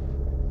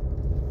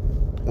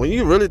 When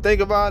you really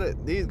think about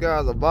it, these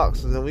guys are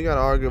boxers, and we got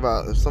to argue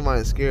about if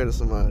somebody's scared of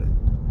somebody.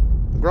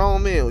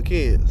 Grown men with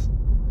kids.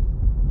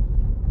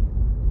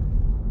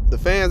 The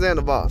fans and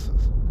the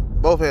boxers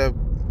both have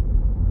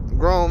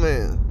grown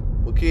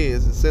men with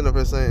kids and sitting up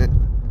here saying,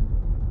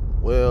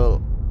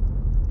 well,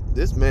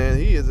 this man,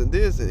 he isn't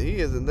this and he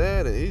isn't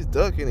that and he's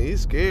ducking and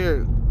he's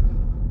scared.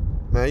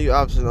 Man, you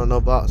obviously don't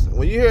know boxing.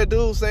 When you hear a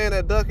dude saying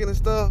that ducking and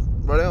stuff,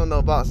 bro, they don't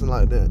know boxing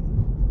like that.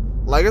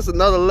 Like, it's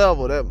another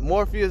level. That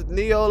Morpheus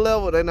Neo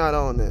level, they not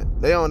on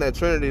that. They on that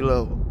Trinity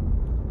level.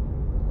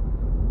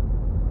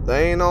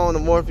 They ain't on the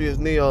Morpheus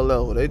Neo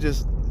level. They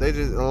just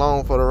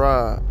along for the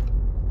ride.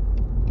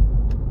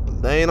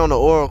 They ain't on the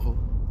Oracle.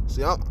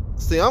 See,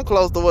 I'm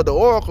close to what the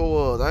Oracle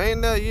was. I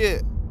ain't there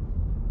yet,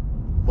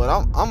 but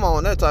I'm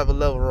on that type of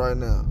level right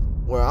now,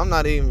 where I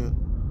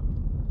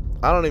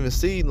don't even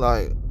see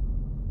like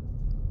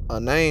a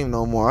name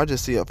no more. I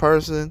just see a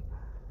person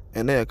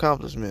and their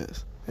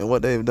accomplishments and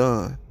what they've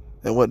done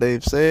and what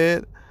they've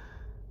said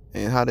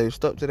and how they've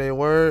stuck to their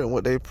word and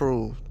what they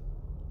proved.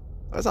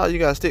 That's all you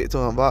gotta stick to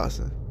in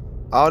boxing.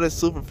 All this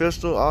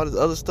superficial, all this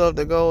other stuff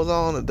that goes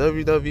on in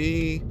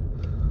WWE,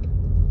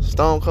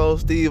 Stone Cold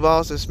Steve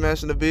Austin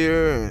smashing the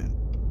beer and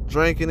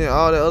drinking it,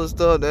 all that other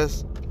stuff,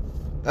 that's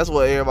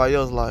what everybody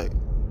else like.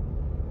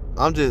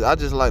 I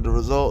just like the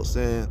results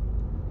and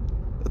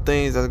the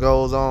things that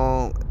goes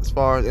on as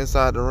far as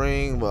inside the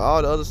ring, but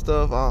all the other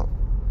stuff,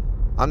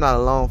 I'm not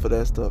along for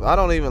that stuff. I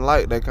don't even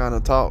like that kind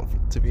of talk,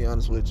 to be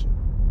honest with you.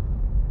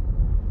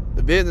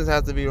 The business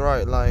has to be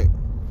right. Like,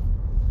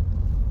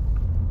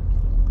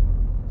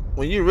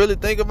 when you really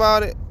think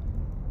about it,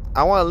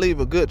 I want to leave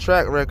a good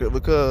track record,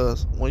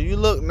 because when you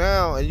look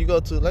now and you go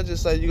to, let's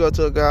just say you go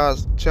to a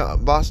guy's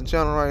boxing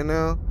channel right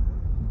now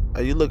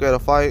and you look at a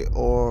fight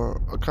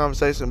or a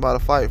conversation about a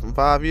fight from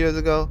 5 years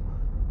ago,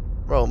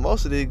 bro,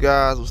 most of these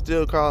guys were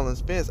still calling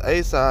Spence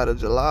A-side of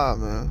July,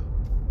 man.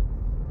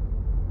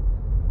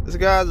 This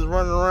guy's is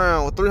running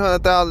around with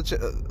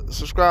 300,000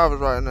 subscribers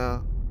right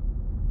now.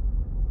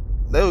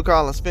 They were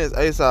calling Spence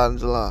A-side in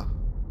July.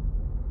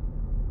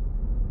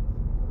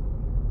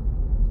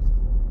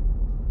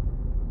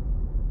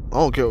 I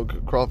don't care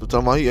what Crawford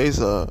talking about. He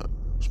A-side.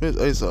 Spence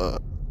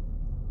A-side.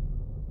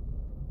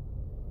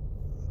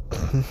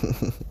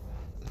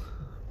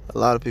 A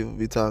lot of people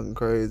be talking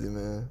crazy,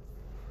 man.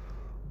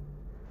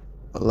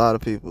 A lot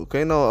of people.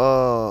 Can't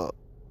no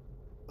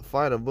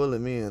fighter bully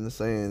me into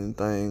saying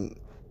anything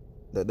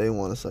that they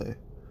want to say.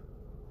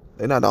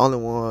 They're not the only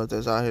ones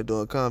that's out here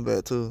doing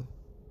combat too.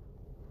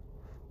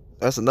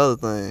 That's another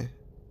thing.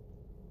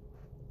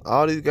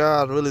 All these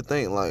guys really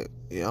think like,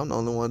 yeah, I'm the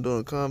only one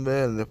doing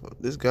combat, and if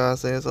this guy's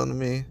saying something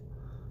to me,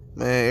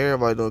 man,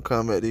 everybody doing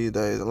combat these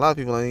days. A lot of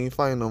people ain't even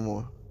fighting no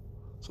more.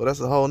 So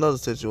that's a whole nother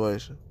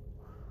situation.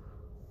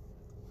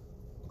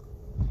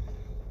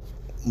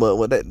 But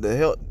with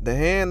the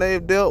hand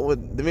they've dealt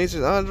with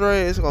Demetrius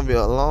Andrade, it's gonna be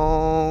a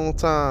long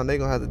time they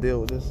gonna have to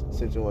deal with this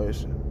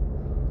situation.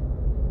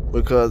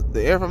 Because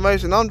the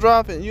information I'm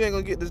dropping, you ain't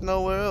gonna get this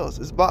nowhere else.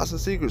 It's boxing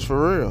secrets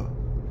for real.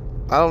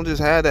 I don't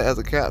just have that as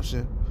a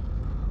caption.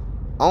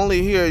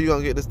 Only here you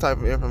gonna get this type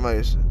of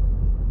information.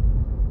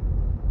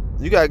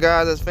 You got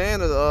guys that's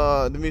fans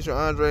of Demetrius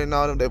Andrade and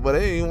all them, but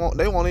they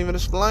won't even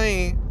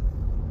explain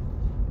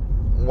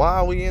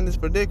why we in this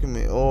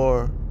predicament,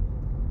 or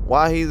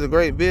why he's a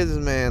great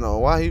businessman,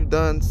 or why he's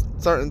done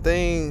certain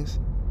things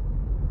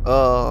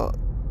better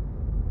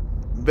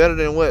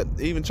than what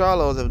even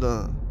Charlos have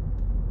done.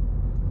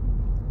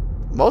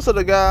 Most of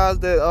the guys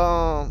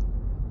that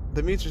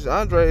Demetrius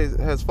Andrade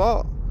has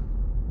fought,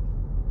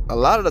 a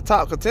lot of the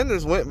top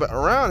contenders went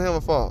around him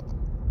and fought.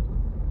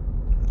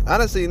 I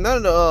didn't see none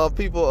of the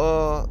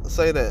people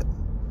say that.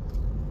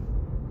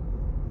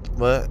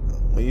 But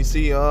when you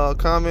see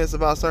comments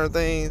about certain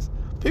things,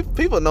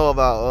 people know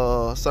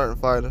about certain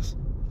fighters.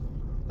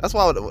 That's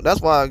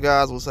why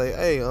guys will say,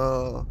 hey,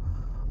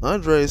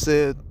 Andrade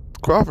said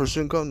Crawford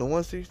shouldn't come to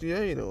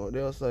 168, or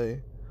they'll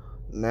say,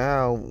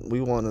 now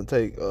we want to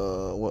take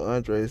what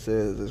Andrade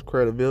says as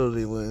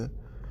credibility when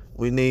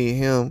we need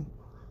him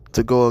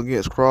to go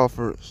against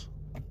Crawford's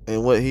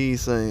and what he's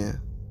saying.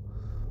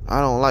 I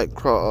don't like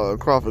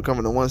Crawford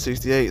coming to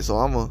 168, so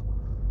I'm going to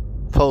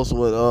post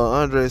what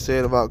Andrade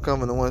said about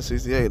coming to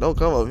 168. Don't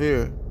come up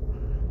here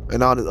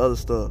and all this other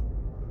stuff.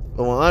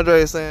 But when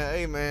Andrade is saying,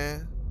 hey,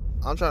 man,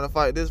 I'm trying to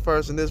fight this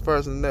person, and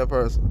that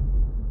person.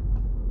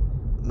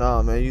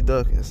 Nah, man, you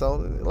ducking. So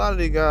a lot of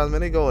these guys,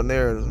 man, they go with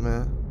narratives,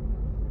 man.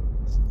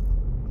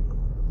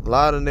 A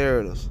lot of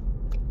narratives.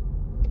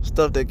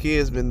 Stuff that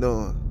kids been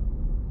doing.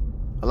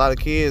 A lot of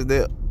kids,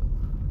 they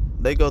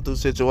go through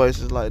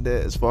situations like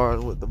that as far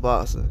as with the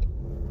boxing.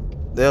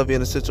 They'll be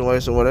in a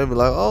situation where they'll be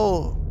like,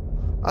 oh,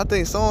 I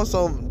think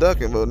so-and-so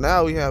ducking. But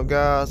now we have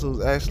guys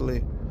who's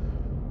actually,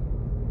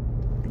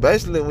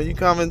 basically, when you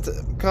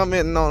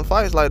commenting on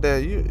fights like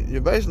that,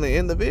 you're basically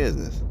in the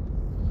business.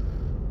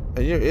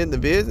 And you're in the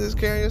business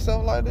carrying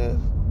yourself like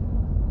this?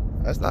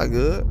 That's not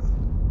good.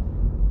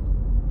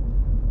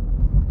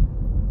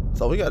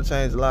 So we got to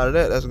change a lot of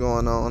that that's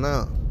going on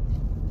now.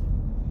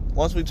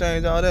 Once we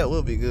change all that,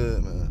 we'll be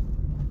good, man.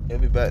 It'll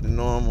be back to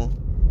normal.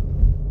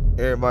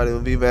 Everybody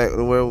will be back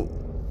to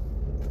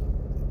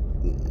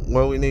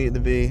where we need to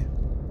be.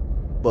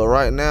 But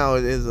right now,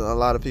 it is a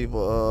lot of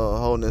people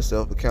holding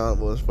themselves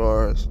accountable as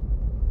far as.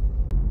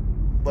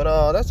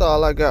 But that's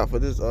all I got for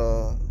this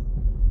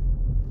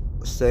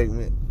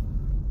segment.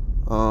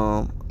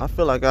 I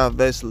feel like I've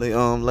basically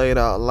laid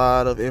out a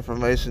lot of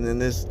information in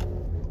this.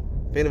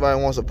 If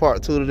anybody wants a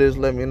part 2 to this,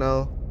 let me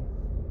know.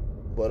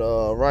 But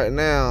right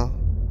now,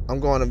 I'm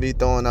going to be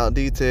throwing out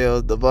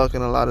details,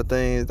 debunking a lot of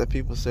things that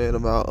people said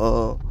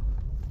about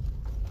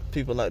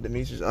people like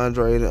Demetrius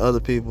Andrade and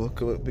other people.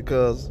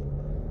 Because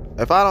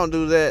if I don't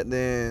do that,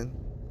 then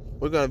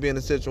we're gonna be in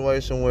a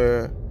situation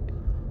where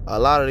a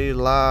lot of these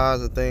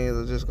lies and things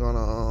are just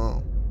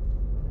gonna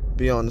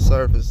be on the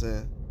surface,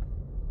 and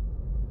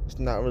it's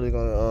not really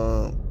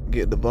gonna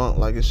get debunked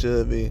like it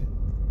should be.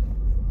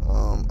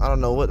 I don't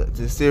know what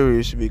this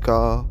series should be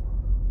called,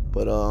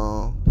 but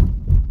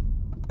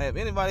hey, if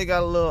anybody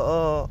got a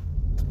little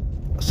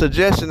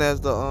suggestion as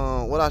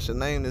to what I should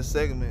name this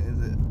segment,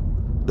 is it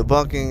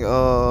debunking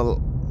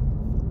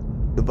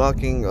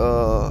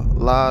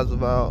lies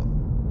about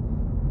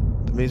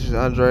Demetrius,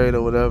 Andrade,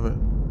 or whatever?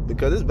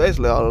 Because it's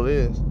basically all it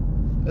is.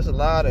 There's a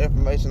lot of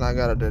information I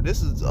got out there.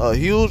 This is a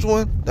huge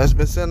one that's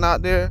been sent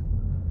out there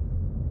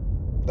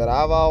that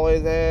I've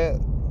always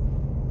had,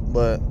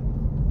 but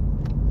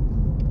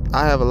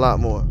I have a lot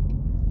more.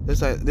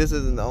 This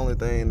isn't the only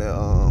thing that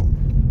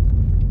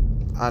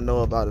I know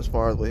about as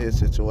far as with his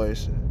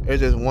situation.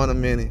 It's just one of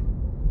many.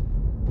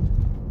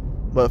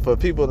 But for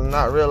people to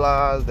not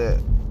realize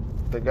that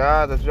the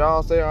guys that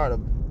y'all say are the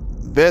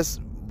best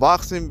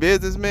boxing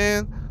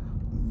businessmen,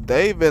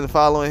 they've been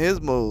following his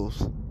moves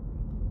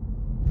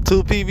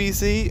to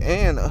PBC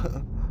and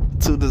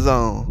to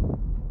Dazn.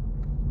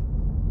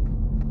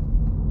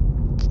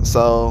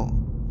 So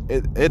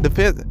it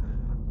depends.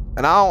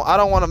 And I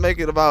don't want to make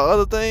it about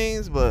other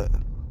things, but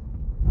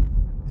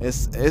it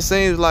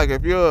seems like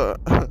if you're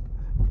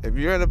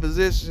in a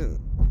position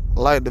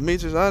like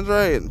Demetrius,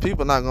 Andrade,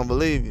 people not gonna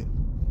believe you.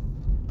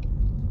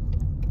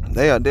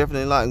 They are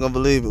definitely not gonna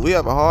believe it. We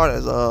have it hard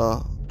as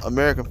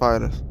American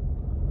fighters.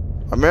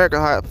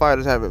 American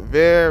fighters have it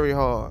very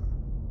hard.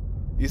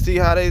 You see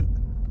how they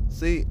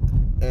see,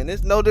 and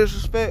it's no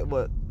disrespect,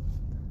 but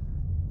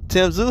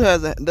Tim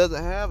Tszyu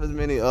doesn't have as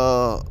many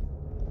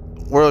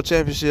world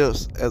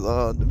championships as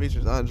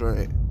Demetrius,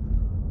 Andrade.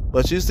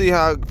 But you see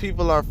how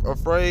people are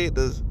afraid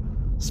to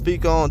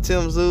speak on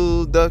Tim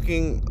Tszyu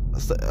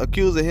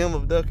accusing him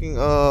of ducking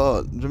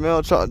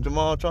Jamel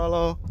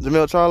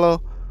Charlo.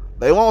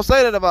 They won't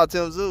say that about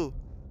Tim Tszyu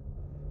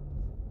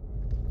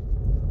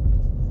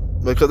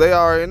because they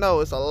already know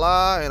it's a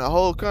lie, and a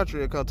whole country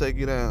will come take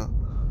you down.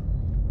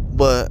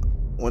 But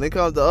when it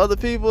comes to other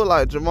people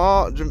like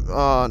not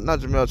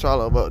Jamel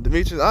Charlo, but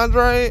Demetrius,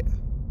 Andrade,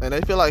 and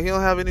they feel like he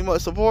don't have any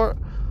much support,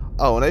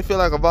 when they feel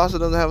like a boxer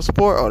doesn't have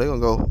support, they're gonna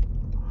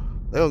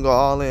go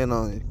all in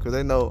on you, because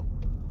they know,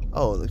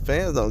 the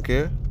fans don't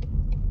care.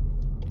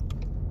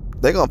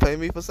 They're gonna pay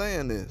me for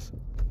saying this.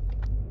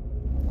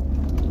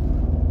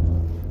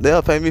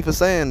 They'll pay me for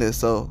saying this,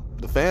 so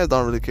the fans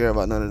don't really care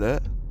about none of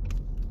that.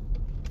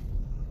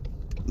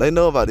 They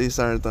know about these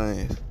certain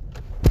things,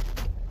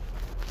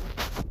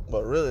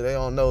 but really they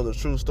don't know the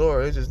true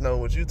story. They just know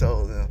what you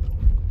told them,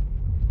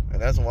 and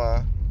that's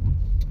why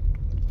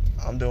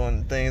I'm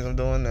doing the things I'm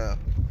doing now.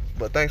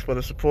 But thanks for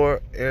the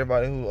support,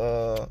 everybody who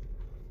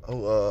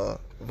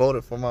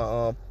voted for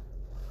my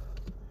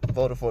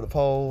voted for the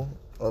poll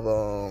of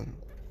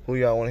who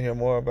y'all want to hear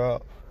more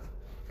about,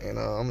 and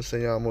I'm gonna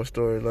send y'all more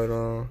stories later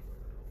on.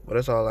 But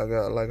that's all I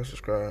got. Like and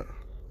subscribe.